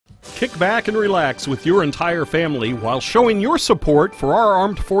Kick back and relax with your entire family while showing your support for our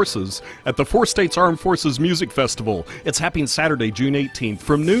armed forces at the Four States Armed Forces Music Festival. It's happening Saturday, June 18th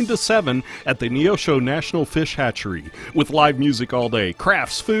from noon to 7 at the Neosho National Fish Hatchery with live music all day,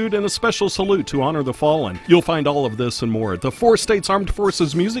 crafts, food, and a special salute to honor the fallen. You'll find all of this and more at the Four States Armed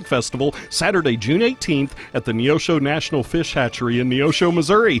Forces Music Festival Saturday, June 18th at the Neosho National Fish Hatchery in Neosho,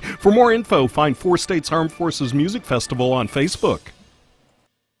 Missouri. For more info, find Four States Armed Forces Music Festival on Facebook.